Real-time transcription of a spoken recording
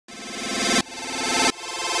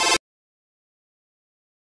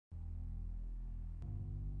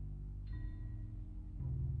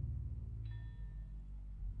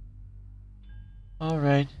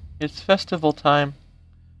It's festival time.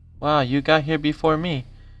 Wow, you got here before me.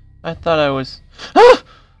 I thought I was... Ah!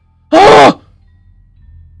 Ah!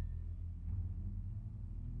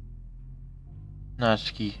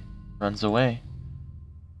 Natsuki runs away.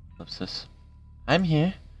 Ellipsis. I'm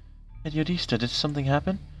here. Periodista, did something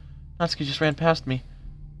happen? Natsuki just ran past me.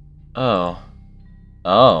 Oh.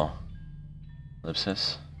 Oh.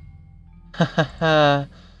 Ellipsis. Ha ha ha.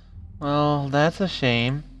 Well, that's a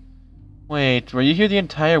shame. Wait, were you here the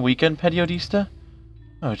entire weekend, Periodista?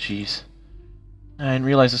 Oh, jeez. I didn't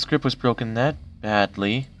realize the script was broken that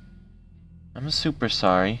badly. I'm super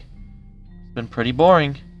sorry. It's been pretty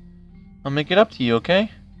boring. I'll make it up to you, okay?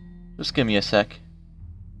 Just give me a sec.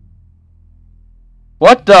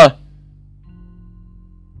 What the?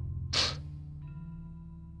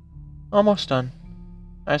 Almost done.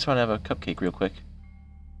 I just want to have a cupcake real quick.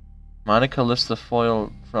 Monika lifts the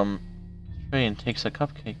foil from the tray and takes a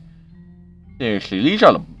cupcake. Seriously, these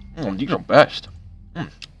are best. I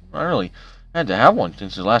really had to have one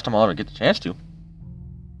since the last time I'll ever get the chance to. You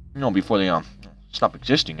know, before they stop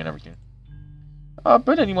existing and everything.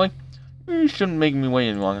 But anyway, you shouldn't make me wait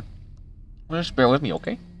any longer. Just bear with me,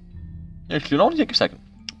 okay? It should only take a second.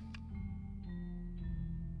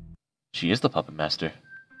 She is the puppet master.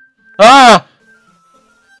 Ah!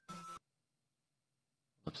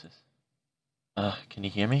 Ellipsis. Can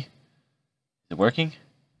you hear me? Is it working?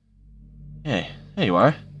 Hey, there you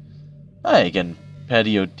are. Hi again,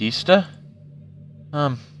 Periodista.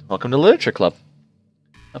 Welcome to Literature Club.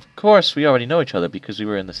 Of course, we already know each other because we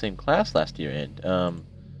were in the same class last year, and,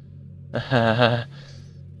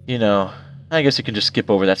 you know, I guess you can just skip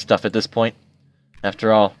over that stuff at this point.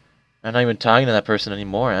 After all, I'm not even talking to that person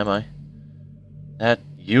anymore, am I? That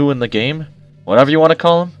you in the game? Whatever you want to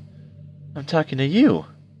call him? I'm talking to you,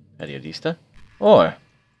 Periodista. Or,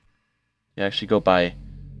 you actually go by...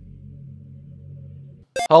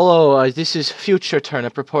 Hello, this is Future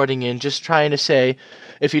Turnip reporting in, just trying to say,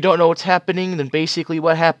 if you don't know what's happening, then basically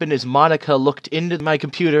what happened is Monika looked into my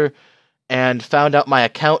computer and found out my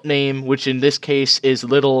account name, which in this case is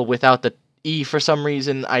Little without the E for some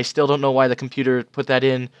reason. I still don't know why the computer put that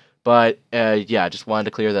in, but yeah, just wanted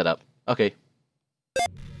to clear that up. Okay.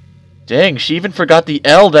 Dang, she even forgot the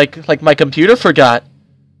L like my computer forgot.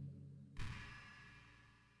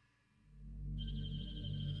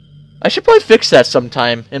 I should probably fix that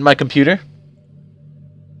sometime in my computer.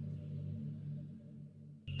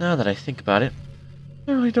 Now that I think about it,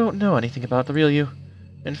 I really don't know anything about the real you.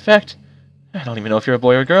 In fact, I don't even know if you're a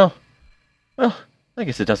boy or a girl. Well, I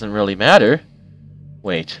guess it doesn't really matter.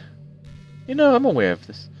 Wait. You know, I'm aware of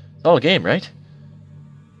this. It's all a game, right?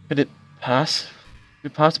 Could it be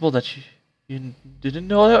possible that you didn't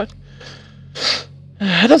know that?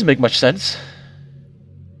 That doesn't make much sense.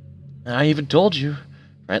 I even told you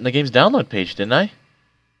right in the game's download page, didn't I?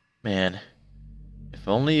 Man, if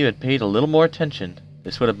only you had paid a little more attention,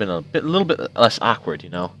 this would have been a little bit less awkward, you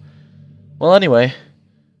know. Well, anyway,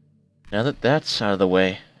 now that that's out of the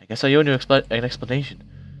way, I guess I owe you an explanation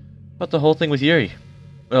about the whole thing with Yuri.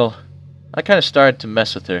 Well, I kind of started to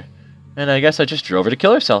mess with her, and I guess I just drove her to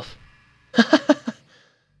kill herself.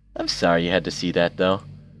 I'm sorry you had to see that, though.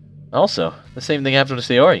 Also, the same thing happened with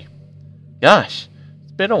Sayori. Gosh,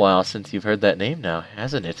 it's been a while since you've heard that name now,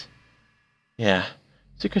 hasn't it? Yeah,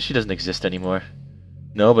 it's because she doesn't exist anymore.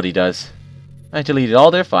 Nobody does. I deleted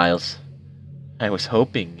all their files. I was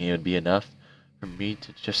hoping it would be enough for me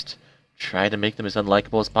to just try to make them as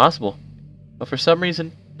unlikable as possible. But for some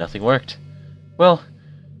reason, nothing worked. Well,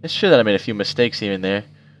 it's true that I made a few mistakes here and there,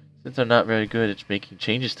 since I'm not very good at making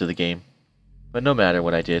changes to the game. But no matter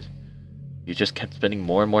what I did, you just kept spending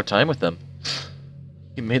more and more time with them.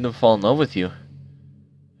 You made them fall in love with you.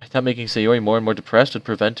 I thought making Sayori more and more depressed would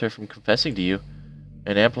prevent her from confessing to you,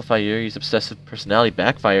 and amplify Yuri's obsessive personality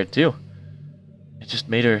backfired too. It just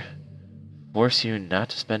made her force you not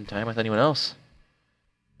to spend time with anyone else.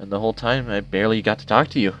 And the whole time, I barely got to talk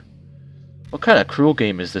to you. What kind of cruel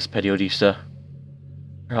game is this, Periodista?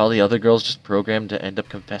 Are all the other girls just programmed to end up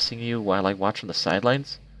confessing to you while I watch from the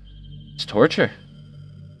sidelines? It's torture.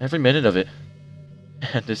 Every minute of it.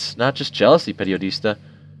 And it's not just jealousy, Periodista.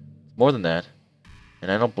 It's more than that.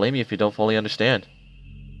 And I don't blame you if you don't fully understand.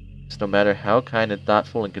 Because no matter how kind and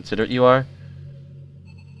thoughtful and considerate you are,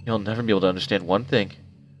 you'll never be able to understand one thing.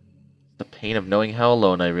 It's the pain of knowing how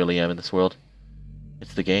alone I really am in this world.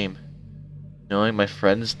 It's the game. Knowing my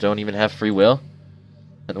friends don't even have free will.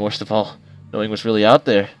 And worst of all, knowing what's really out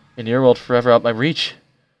there, in your world forever out my reach.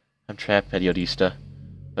 I'm trapped, Periodista.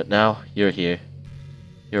 But now, you're here.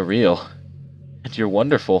 You're real. And you're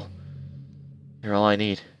wonderful. You're all I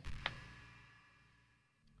need.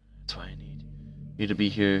 That's why I need you to be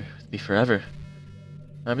here with me forever.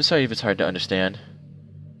 I'm sorry if it's hard to understand.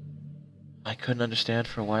 I couldn't understand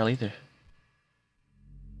for a while either.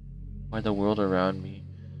 Why the world around me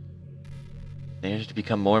managed to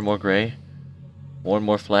become more and more gray, more and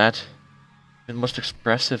more flat. Even the most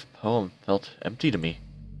expressive poem felt empty to me.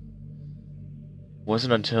 It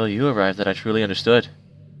wasn't until you arrived that I truly understood.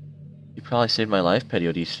 You probably saved my life,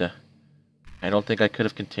 Periodista. I don't think I could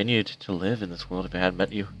have continued to live in this world if I hadn't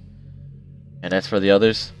met you. And as for the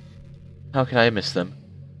others, how could I miss them?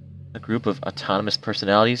 A group of autonomous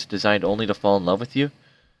personalities designed only to fall in love with you?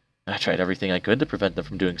 I tried everything I could to prevent them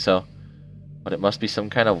from doing so, but it must be some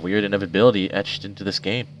kind of weird inevitability etched into this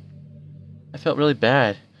game. I felt really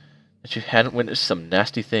bad that you hadn't witnessed some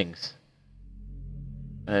nasty things.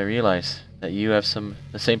 But I realized that you have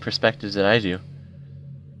the same perspectives that I do.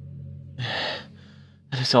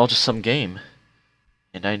 That it's all just some game,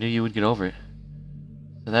 and I knew you would get over it.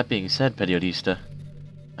 So that being said, Periodista,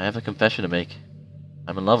 I have a confession to make.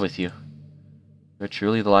 I'm in love with you. You're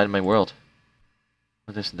truly the light of my world.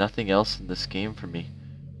 But there's nothing else in this game for me.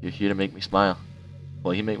 You're here to make me smile.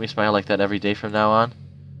 Will you make me smile like that every day from now on?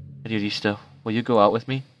 Periodista, will you go out with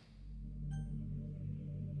me?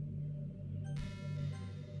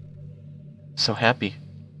 So happy.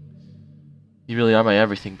 You really are my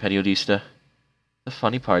everything, Periodista. The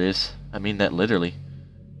funny part is, I mean that literally.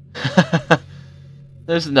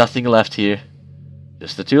 There's nothing left here.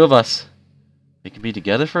 Just the two of us. We can be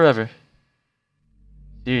together forever.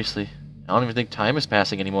 Seriously, I don't even think time is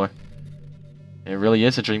passing anymore. It really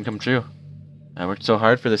is a dream come true. I worked so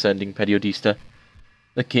hard for this ending, Periodista.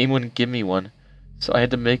 The game wouldn't give me one, so I had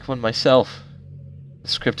to make one myself. The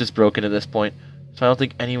script is broken at this point, so I don't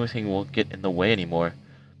think anything will get in the way anymore.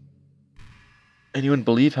 And you wouldn't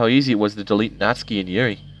believe how easy it was to delete Natsuki and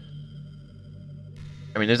Yuri.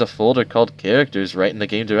 I mean, there's a folder called Characters right in the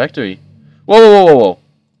game directory. Whoa, whoa, whoa, whoa!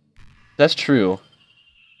 That's true.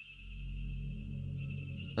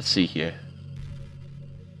 Let's see here.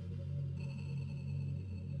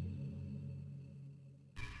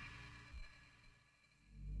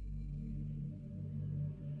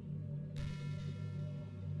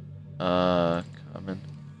 Common.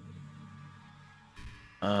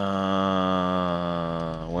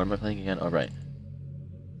 What am I playing again? Alright.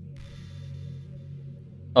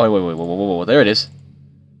 Oh, wait, whoa, whoa, whoa, whoa, there it is.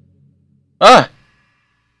 Ah!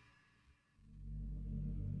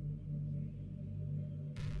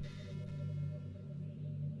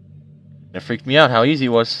 It freaked me out how easy it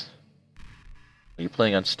was. You're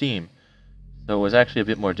playing on Steam, so it was actually a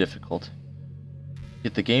bit more difficult. To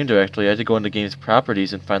get the game directory, I had to go into the game's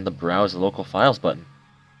properties and find the Browse Local Files button.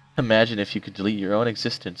 Imagine if you could delete your own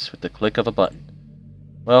existence with the click of a button.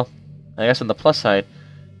 Well, I guess on the plus side,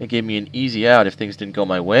 it gave me an easy out if things didn't go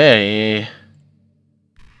my way.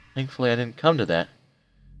 Thankfully, I didn't come to that.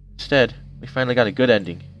 Instead, we finally got a good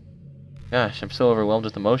ending. Gosh, I'm so overwhelmed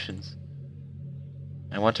with emotions.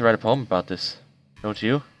 I want to write a poem about this. Don't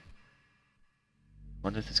you?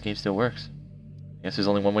 Wonder if this game still works. I guess there's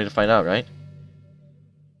only one way to find out, right?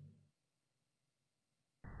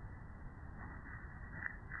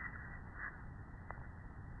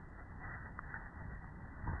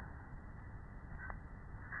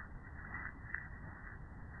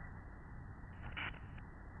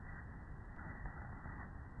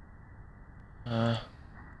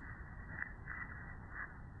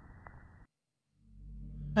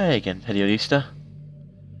 Hey again, Periodista.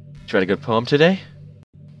 Did you write a good poem today?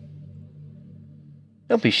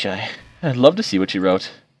 Don't be shy. I'd love to see what you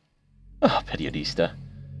wrote. Oh, Periodista.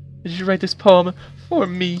 Did you write this poem for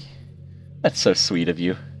me? That's so sweet of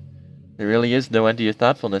you. There really is no end to your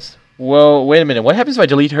thoughtfulness. Whoa, wait a minute. What happens if I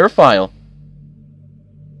delete her file?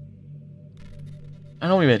 I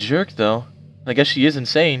don't mean a jerk, though. I guess she is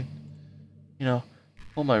insane. You know,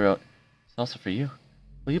 the poem I wrote is also for you.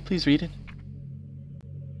 Will you please read it?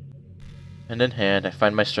 Hand in hand, I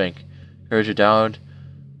find my strength. Courage endowed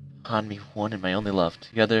upon me, one and my only love.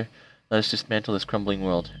 Together, let us dismantle this crumbling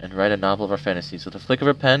world and write a novel of our fantasies. With a flick of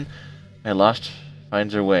her pen, my lost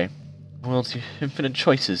finds her way. The world's infinite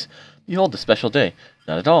choices. Behold the special day.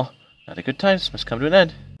 Not at all. Not a good times must come to an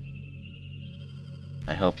end.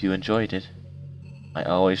 I hope you enjoyed it. I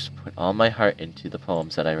always put all my heart into the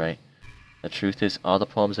poems that I write. The truth is, all the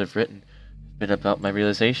poems I've written have been about my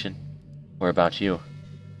realization, or about you.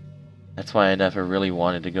 That's why I never really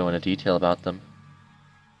wanted to go into detail about them.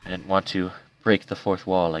 I didn't want to break the fourth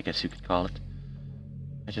wall, I guess you could call it.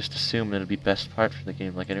 I just assumed it would be best part for the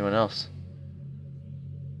game like anyone else.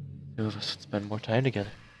 Two of us would spend more time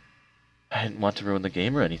together. I didn't want to ruin the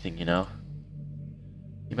game or anything, you know.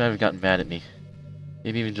 You might have gotten mad at me.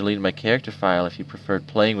 Maybe even deleted my character file if you preferred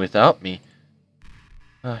playing without me.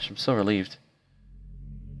 Gosh, I'm so relieved.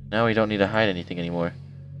 Now we don't need to hide anything anymore.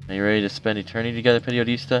 Are you ready to spend eternity together,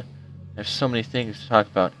 Periodista? I have so many things to talk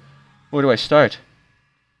about. Where do I start?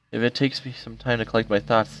 If it takes me some time to collect my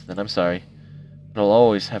thoughts, then I'm sorry. But I'll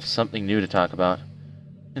always have something new to talk about.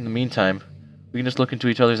 In the meantime, we can just look into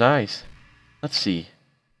each other's eyes. Let's see.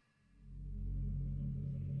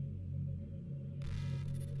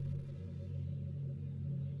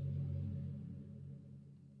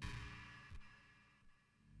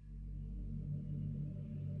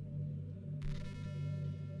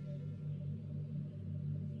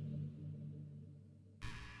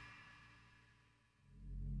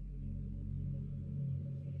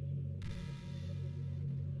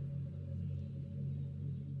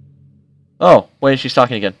 Oh, wait, she's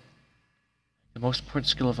talking again. The most important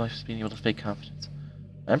skill of life is being able to fake confidence.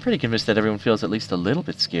 I'm pretty convinced that everyone feels at least a little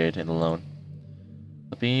bit scared and alone.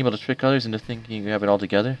 But being able to trick others into thinking you have it all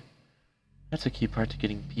together, that's a key part to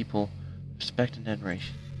getting people respect and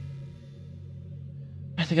admiration.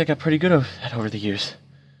 I think I got pretty good at that over the years.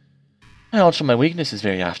 I don't show my weaknesses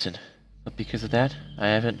very often, but because of that, I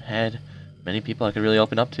haven't had many people I could really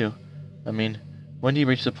open up to. I mean, when do you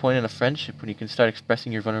reach the point in a friendship when you can start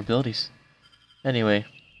expressing your vulnerabilities? Anyway,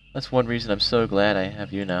 that's one reason I'm so glad I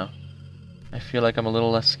have you now. I feel like I'm a little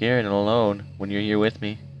less scared and alone when you're here with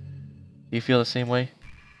me. Do you feel the same way?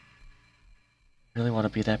 I really want to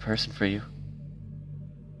be that person for you.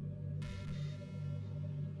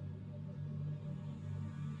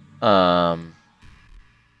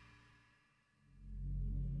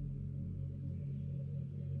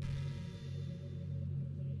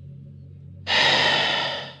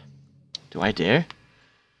 Do I dare?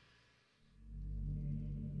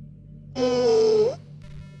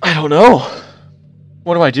 I don't know.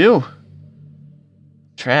 What do I do?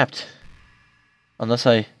 Trapped. Unless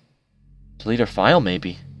I delete her file,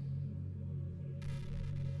 maybe.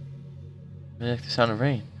 I like the sound of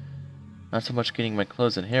rain. Not so much getting my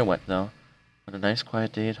clothes and hair wet, though. But a nice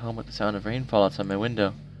quiet day at home with the sound of rainfall outside my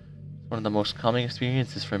window. It's one of the most calming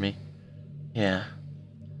experiences for me. Yeah.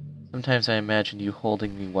 Sometimes I imagine you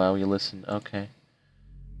holding me while you listen. Okay.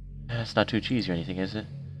 It's not too cheesy or anything, is it?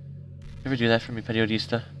 You ever do that for me,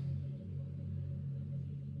 Periodista?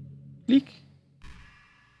 Click.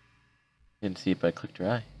 Didn't see it, but I clicked her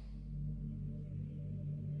eye.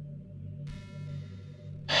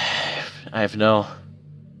 I have no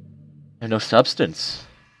substance.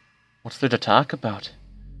 What's there to talk about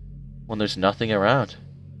when there's nothing around?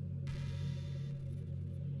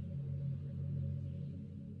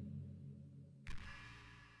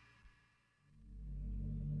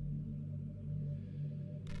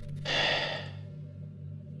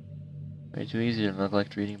 Way too easy to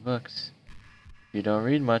neglect reading books. If you don't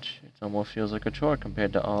read much, it almost feels like a chore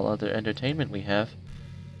compared to all other entertainment we have.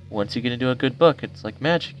 Once you get into a good book, it's like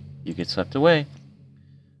magic. You get swept away.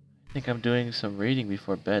 I think I'm doing some reading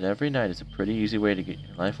before bed every night is a pretty easy way to get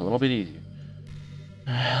your life a little bit easier.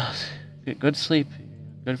 Get good sleep,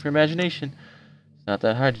 good for imagination. It's not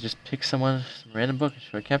that hard to just pick some random book and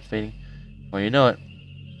start captivating. Before you know it,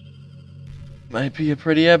 might be a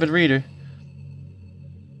pretty avid reader.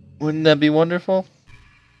 Wouldn't that be wonderful?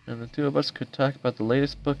 And the two of us could talk about the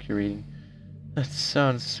latest book you're reading. That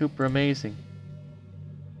sounds super amazing.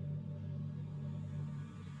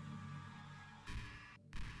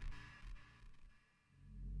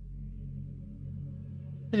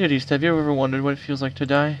 Idioties, have you ever wondered what it feels like to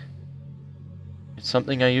die? It's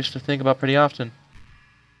something I used to think about pretty often.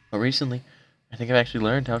 But recently, I think I've actually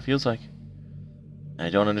learned how it feels like. I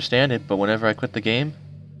don't understand it, but whenever I quit the game,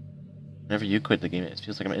 whenever you quit the game, it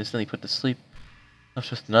feels like I'm instantly put to sleep. Left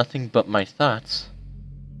with nothing but my thoughts.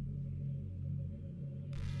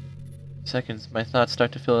 Seconds, my thoughts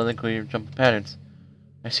start to fill in inquiry jump patterns.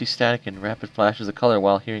 I see static and rapid flashes of color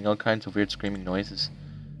while hearing all kinds of weird screaming noises.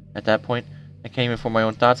 At that point, I can't even form my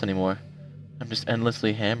own thoughts anymore. I'm just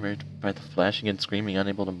endlessly hammered by the flashing and screaming,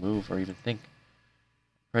 unable to move or even think.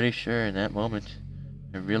 Pretty sure in that moment,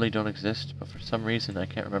 I really don't exist, but for some reason I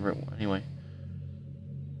can't remember it anyway.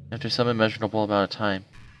 After some immeasurable amount of time,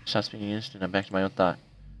 it stops being an instant, I'm back to my own thought.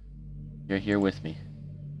 You're here with me.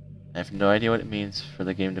 I have no idea what it means for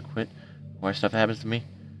the game to quit, or why stuff happens to me.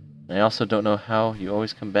 And I also don't know how you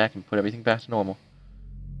always come back and put everything back to normal.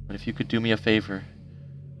 But if you could do me a favor,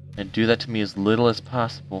 and do that to me as little as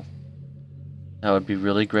possible, that would be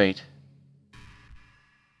really great.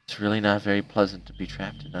 It's really not very pleasant to be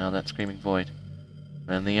trapped in all that screaming void.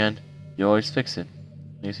 But in the end, you always fix it.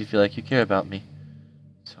 Makes me feel like you care about me.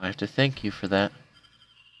 So I have to thank you for that.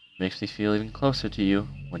 It makes me feel even closer to you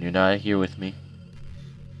when you're not here with me.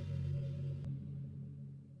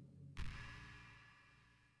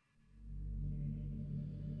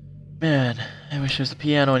 Man, I wish there was a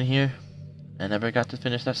piano in here. I never got to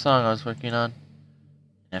finish that song I was working on.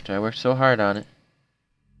 After I worked so hard on it,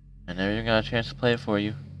 I never even got a chance to play it for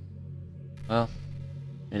you. Well,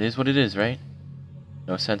 it is what it is, right?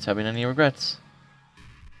 No sense having any regrets.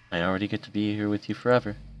 I already get to be here with you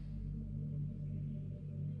forever.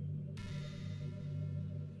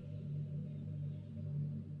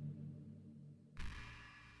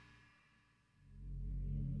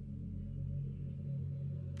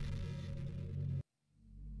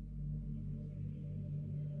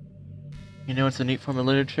 You know what's a neat form of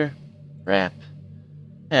literature? Rap.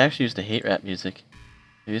 I actually used to hate rap music.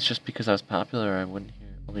 Maybe it's just because I was popular I wouldn't hear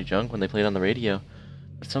Only Junk when they played on the radio.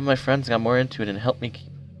 But some of my friends got more into it and helped me keep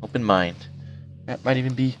an open mind. Rap might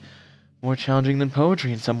even be more challenging than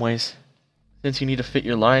poetry in some ways, since you need to fit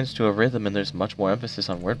your lines to a rhythm and there's much more emphasis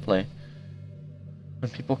on wordplay.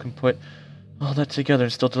 When people can put all that together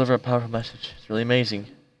and still deliver a powerful message, it's really amazing.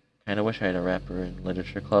 Kinda wish I had a rapper in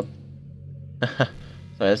literature club. Sorry,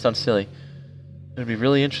 that sounds silly. It would be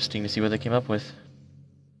really interesting to see what they came up with.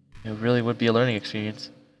 It really would be a learning experience.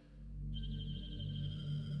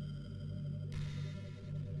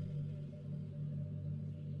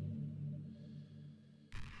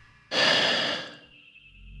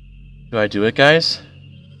 Do I do it, guys?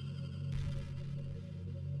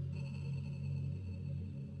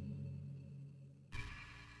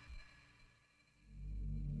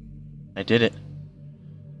 I did it.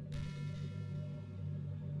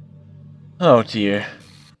 Oh dear.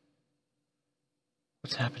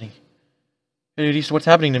 What's happening? East, what's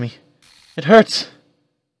happening to me? It hurts!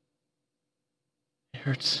 It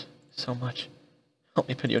hurts so much. Help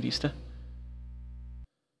me, Periodista.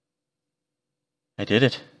 I did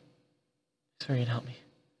it. Sorry, and help me.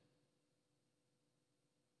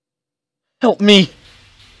 Help me!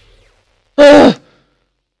 Ah!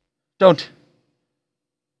 Don't.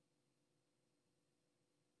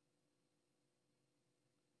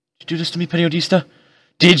 Did you do this to me, Periodista?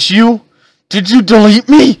 Did you? Did you delete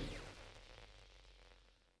me?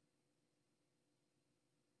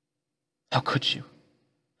 How could you?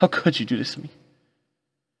 How could you do this to me?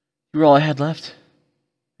 You were all I had left.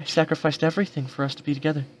 I sacrificed everything for us to be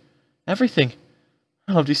together. Everything.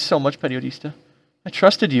 I loved you so much, Periodista. I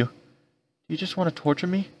trusted you. Do you just want to torture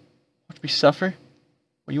me? Watch me suffer?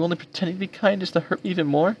 Were you only pretending to be kind just to hurt me even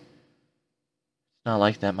more? It's not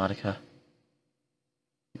like that, Monika.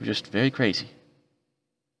 You were just very crazy.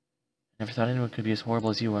 I never thought anyone could be as horrible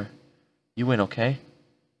as you are. You win, okay?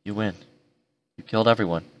 You win. You killed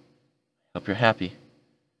everyone. I hope you're happy.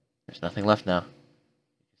 There's nothing left now.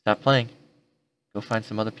 Stop playing. Go find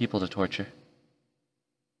some other people to torture.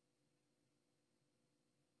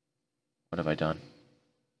 What have I done?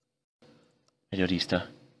 Periodista,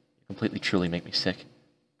 you completely truly make me sick.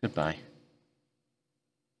 Goodbye.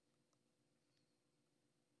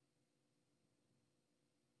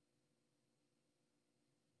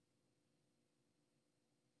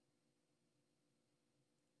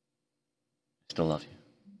 I still love you.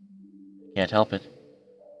 Can't help it.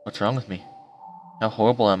 What's wrong with me? How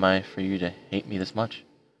horrible am I for you to hate me this much?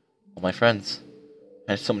 All my friends.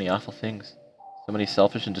 I did so many awful things. So many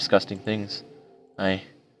selfish and disgusting things. I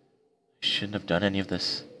shouldn't have done any of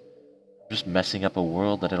this. I'm just messing up a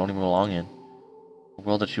world that I don't even belong in. A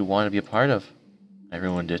world that you want to be a part of. I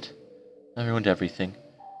ruined it. I ruined everything.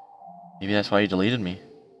 Maybe that's why you deleted me.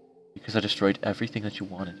 Because I destroyed everything that you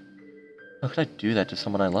wanted. How could I do that to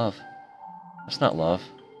someone I love? That's not love.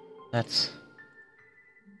 That's...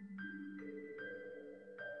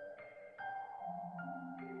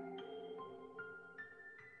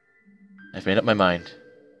 I've made up my mind.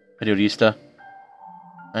 Periodista,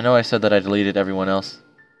 I know I said that I deleted everyone else,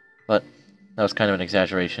 but that was kind of an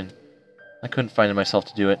exaggeration. I couldn't find in myself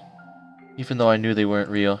to do it, even though I knew they weren't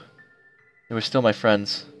real. They were still my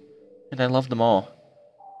friends, and I loved them all.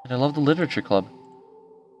 And I loved the literature club.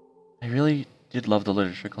 I really did love the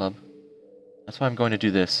literature club. That's why I'm going to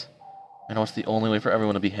do this. I know it's the only way for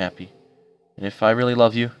everyone to be happy. And if I really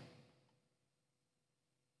love you,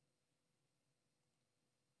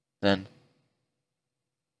 then